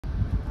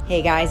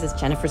Hey guys, it's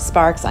Jennifer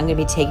Sparks. I'm going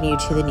to be taking you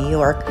to the New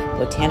York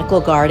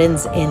Botanical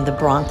Gardens in the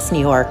Bronx,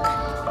 New York.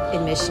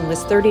 Admission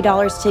was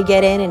 $30 to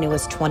get in and it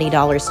was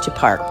 $20 to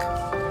park.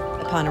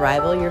 Upon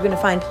arrival, you're going to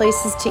find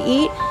places to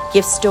eat,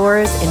 gift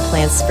stores, and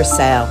plants for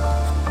sale.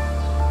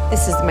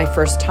 This is my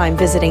first time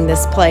visiting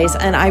this place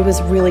and I was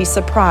really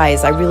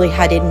surprised. I really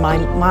had in my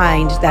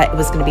mind that it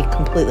was going to be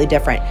completely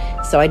different.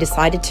 So I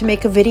decided to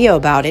make a video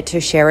about it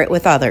to share it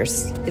with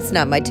others. It's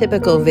not my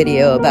typical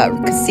video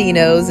about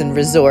casinos and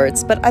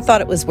resorts, but I thought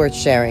it was worth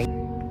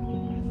sharing.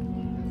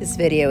 This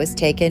video was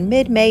taken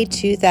mid-May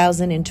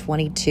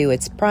 2022.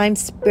 It's prime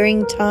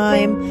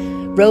springtime.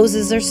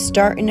 Roses are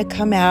starting to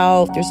come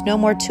out. There's no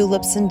more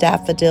tulips and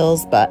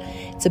daffodils, but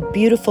it's a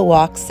beautiful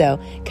walk, so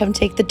come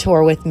take the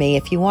tour with me.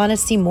 If you want to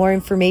see more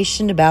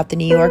information about the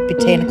New York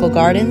Botanical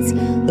Gardens,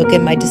 look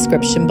in my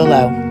description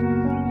below.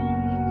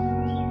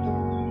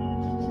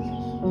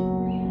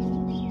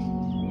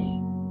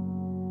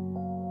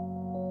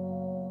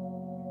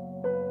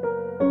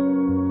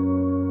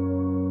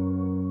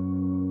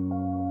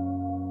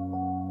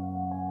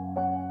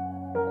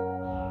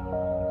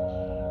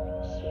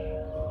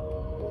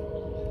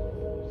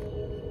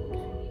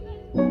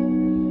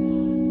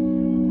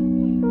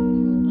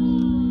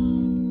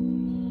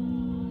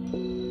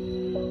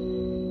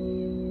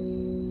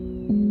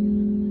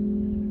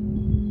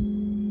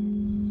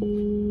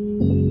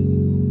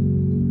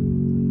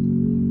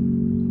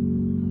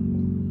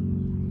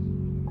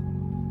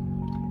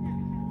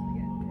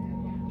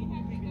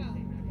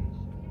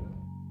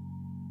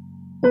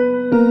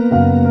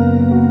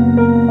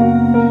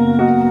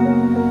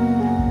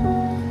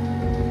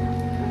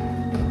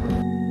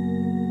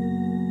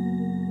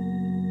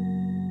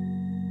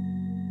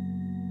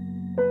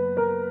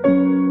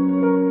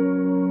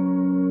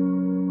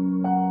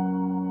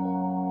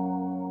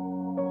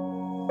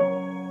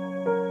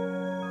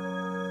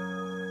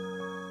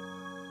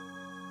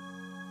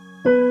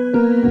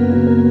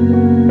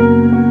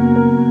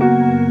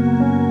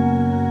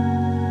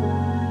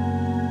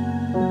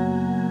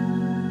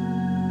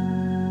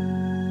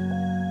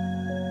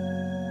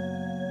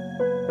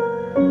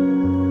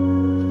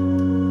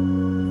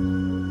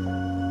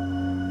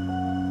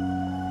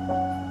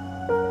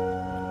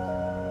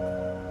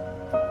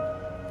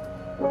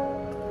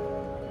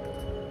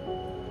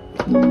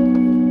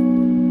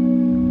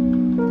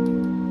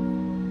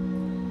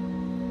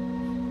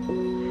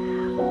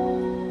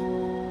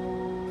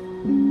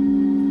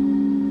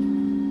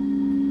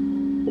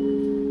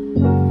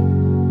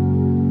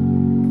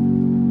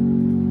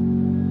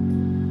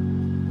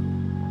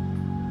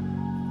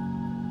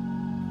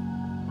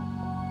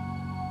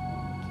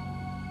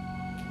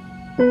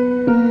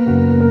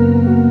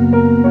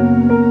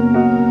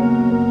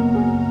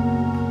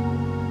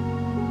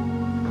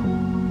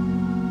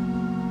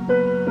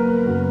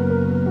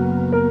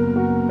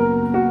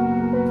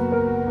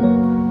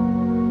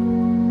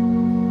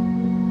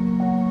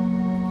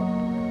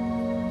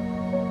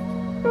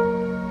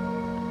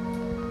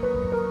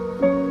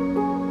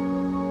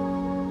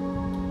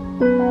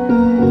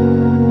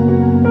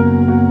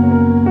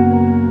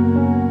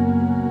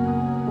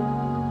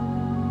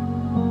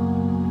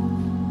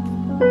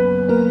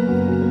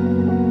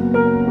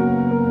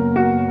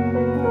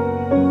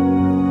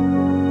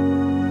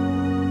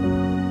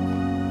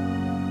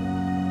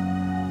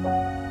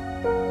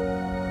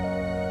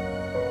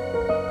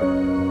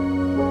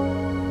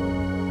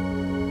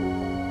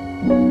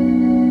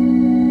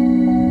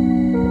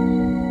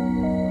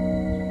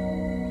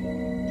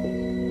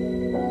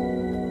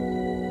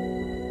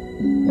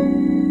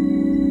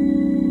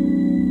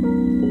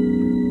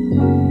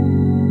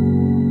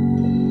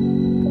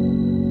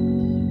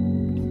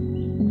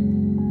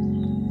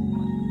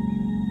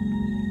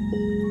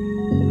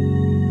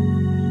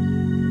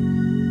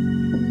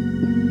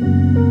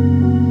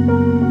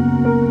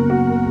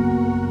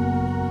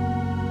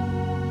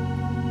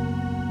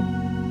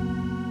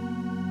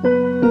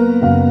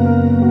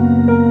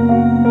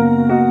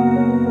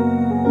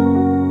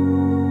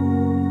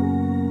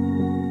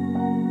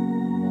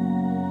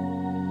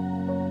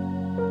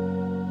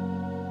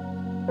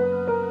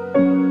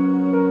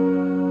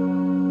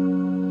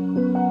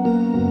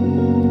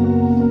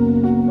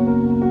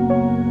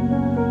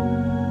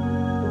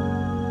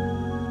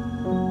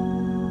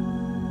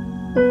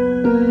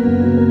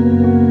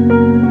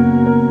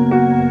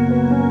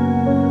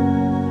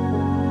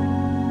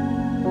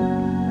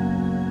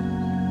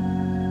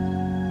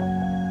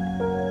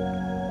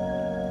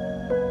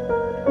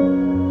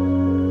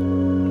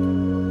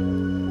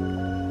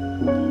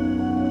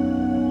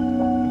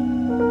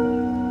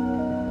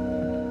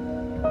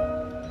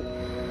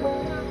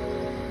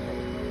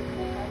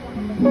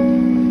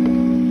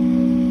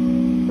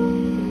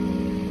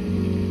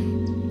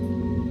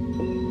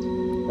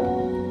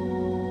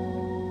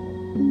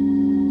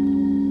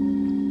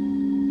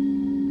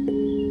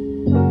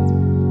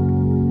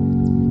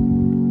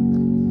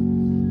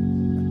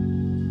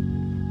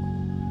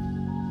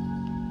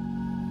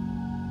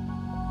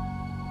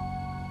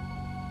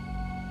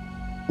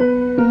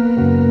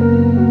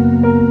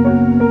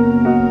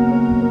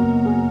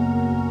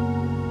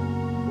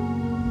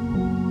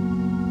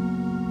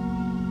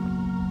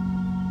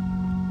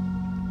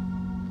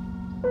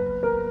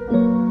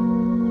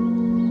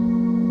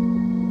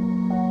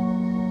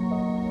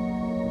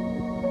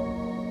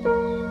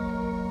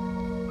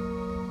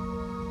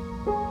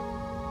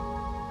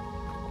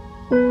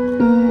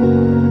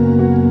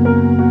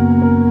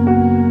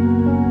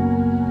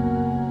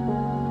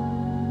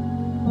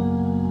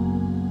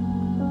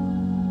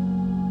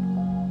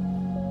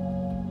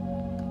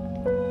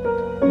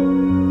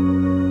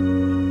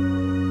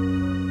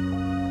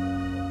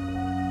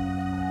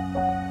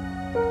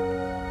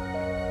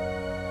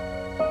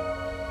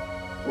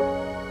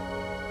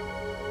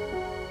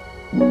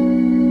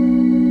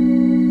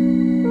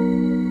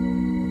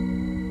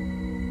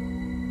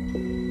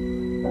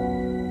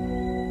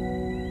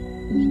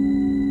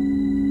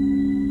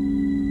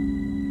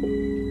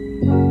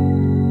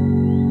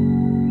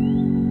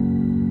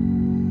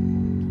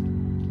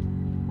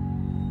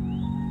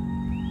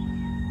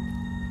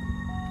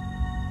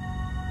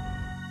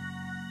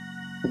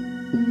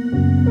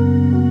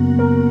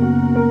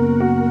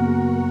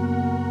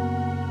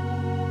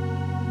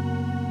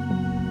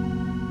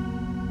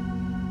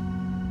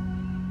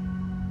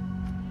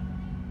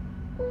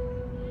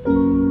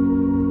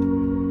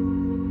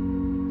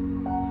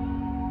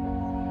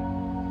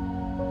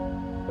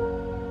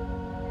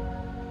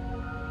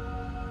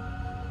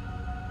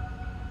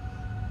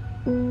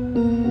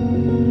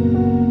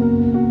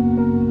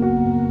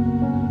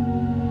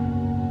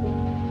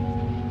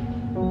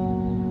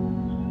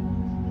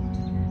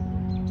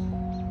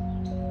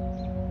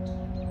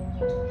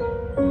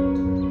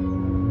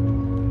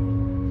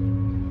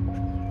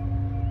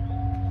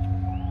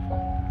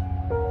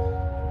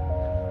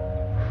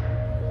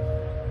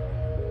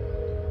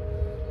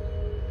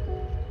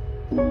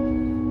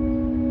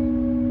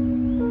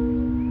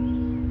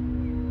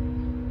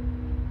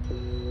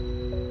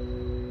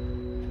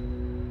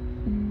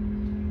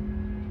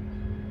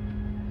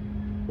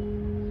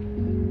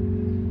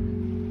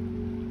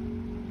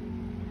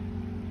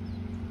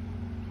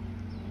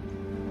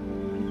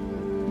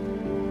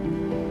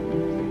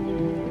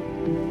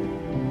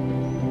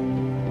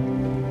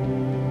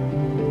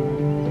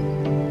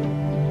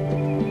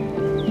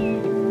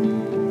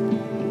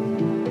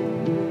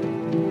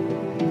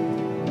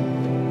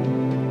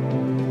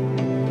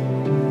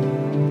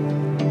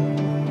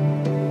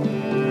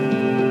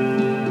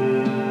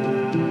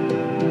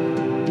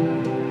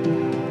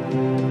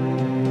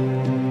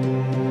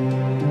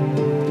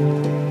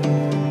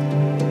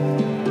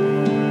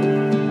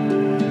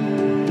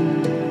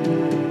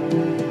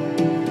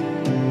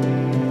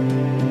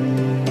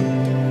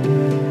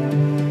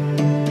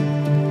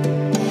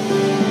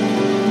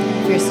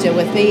 Still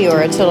with me,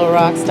 you're a total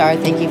rock star.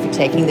 Thank you for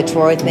taking the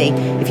tour with me.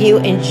 If you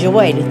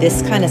enjoyed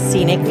this kind of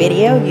scenic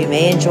video, you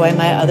may enjoy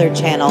my other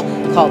channel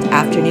called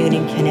Afternoon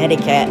in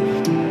Connecticut.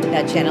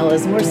 That channel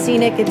is more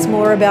scenic. It's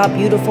more about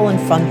beautiful and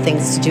fun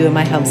things to do in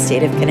my home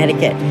state of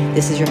Connecticut.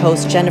 This is your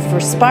host, Jennifer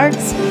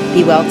Sparks.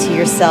 Be well to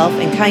yourself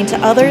and kind to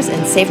others,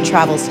 and safe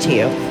travels to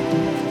you.